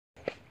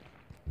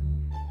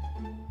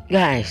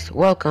Guys,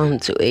 welcome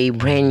to a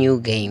brand new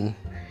game.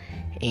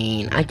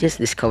 And I just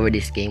discovered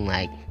this game,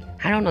 like,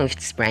 I don't know if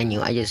it's brand new.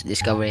 I just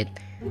discovered it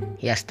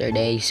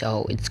yesterday.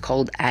 So it's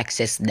called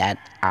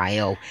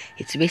Access.io.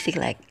 It's basically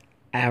like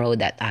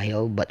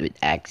Arrow.io but with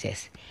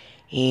Access.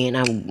 And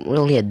I'm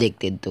really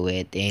addicted to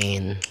it,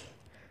 and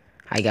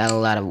I got a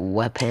lot of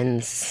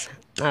weapons.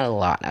 Not a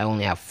lot. I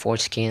only have 4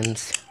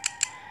 skins.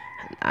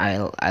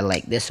 I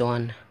like this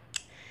one.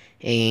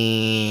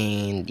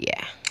 And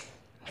yeah.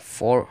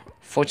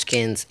 Four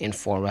skins and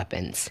 4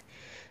 weapons.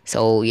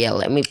 So yeah,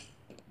 let me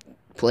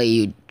play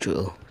you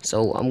through.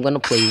 So I'm gonna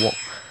play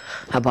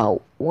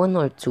about 1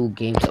 or 2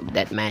 games of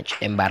deathmatch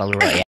and battle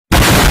royale.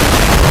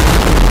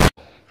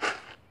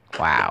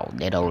 Wow,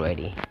 dead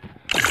already.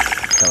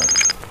 So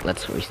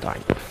let's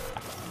restart.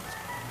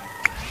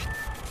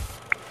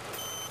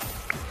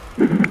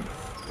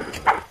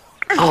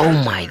 Oh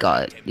my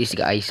god, these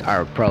guys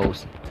are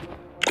pros.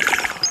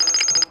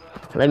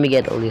 Let me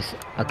get at least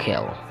a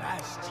kill.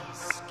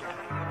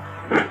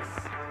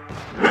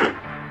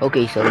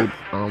 Okay, so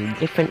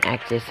different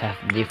axes have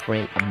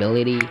different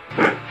ability.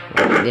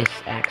 Like this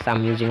axe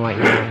I'm using right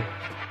now,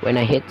 when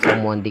I hit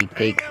someone, they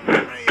take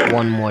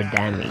 1 more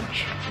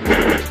damage.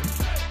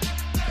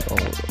 So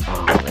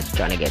let's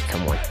try to get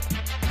someone.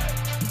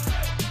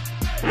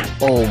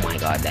 Oh my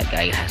god, that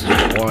guy has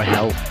 4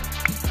 health.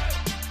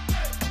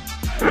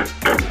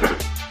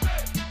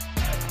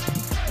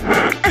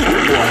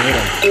 Oh, I hit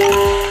him.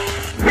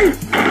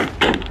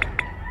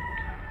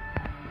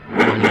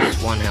 Minus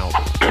 1 health.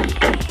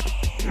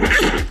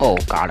 Oh,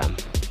 got him.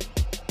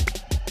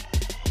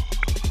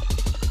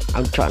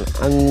 I'm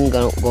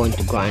going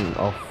to grind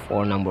off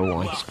for number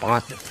 1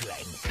 spot.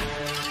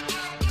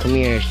 Come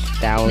here,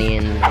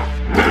 Stallion.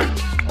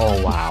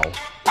 Oh wow.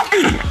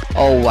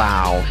 Oh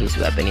wow, his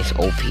weapon is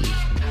OP.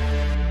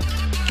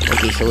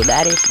 Okay, so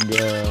that is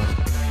the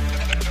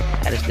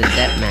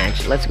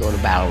deathmatch. Let's go to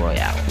battle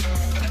royale.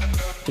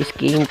 This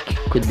game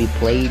could be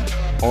played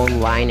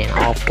online and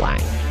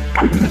offline.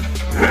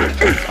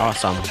 It's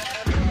awesome.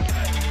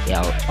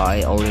 Yeah,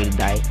 I already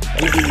died.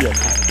 Let me give you a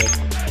tactic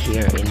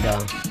here in the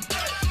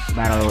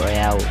battle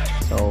royale.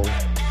 So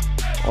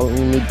all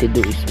you need to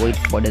do is wait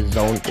for the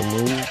zone to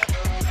move,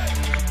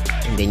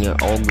 and then you're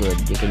all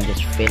good. You can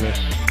just finish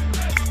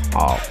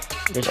off.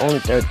 There's only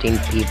 13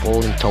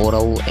 people in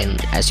total, and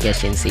as you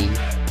guys can see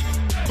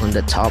on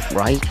the top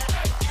right,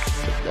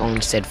 it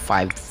only said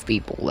 5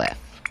 people left.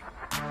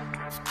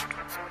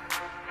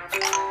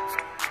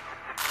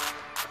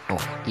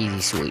 Oh,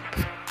 easy sweep.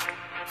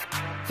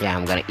 Yeah,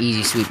 I'm gonna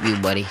easy sweep you,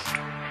 buddy.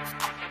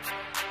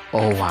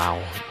 Oh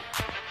wow.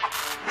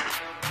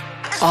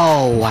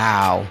 Oh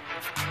wow.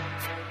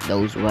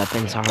 Those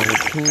weapons are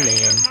OP,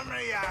 man.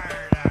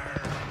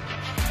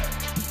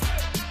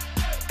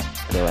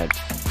 Okay, let's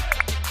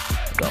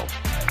go.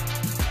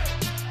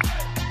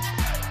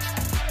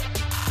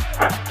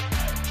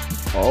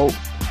 Oh,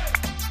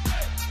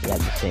 we got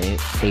the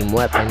same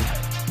weapon.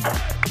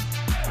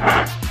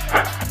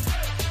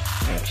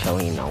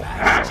 Actually, no.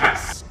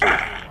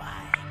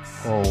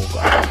 Oh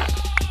god.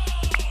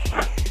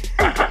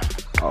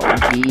 Oh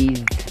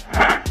jeez.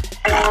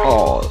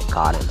 Oh,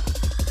 got him.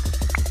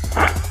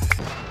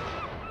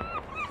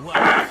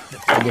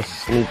 I just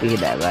sneaky hit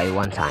that guy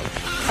 1 time.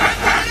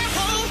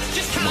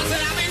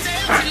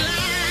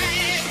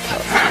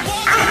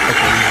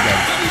 Okay, he's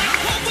dead.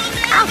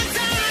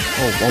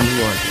 Oh,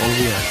 1v1.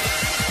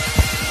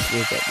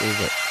 Use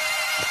it.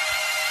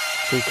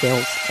 2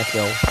 kills. Let's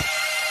go.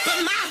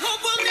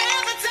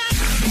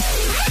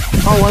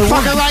 Oh, I won.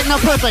 Fuck it right in the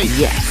pussy.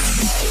 Yes.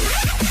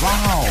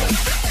 Wow.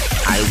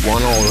 I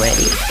won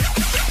already.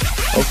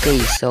 Okay,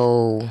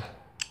 so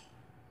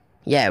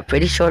yeah,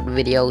 pretty short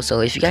video. So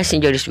if you guys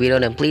enjoyed this video,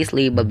 then please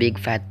leave a big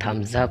fat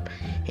thumbs up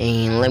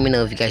and let me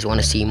know if you guys want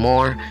to see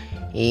more.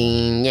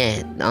 And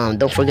yeah,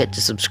 don't forget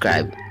to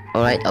subscribe.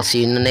 Alright, I'll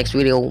see you in the next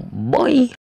video. Bye.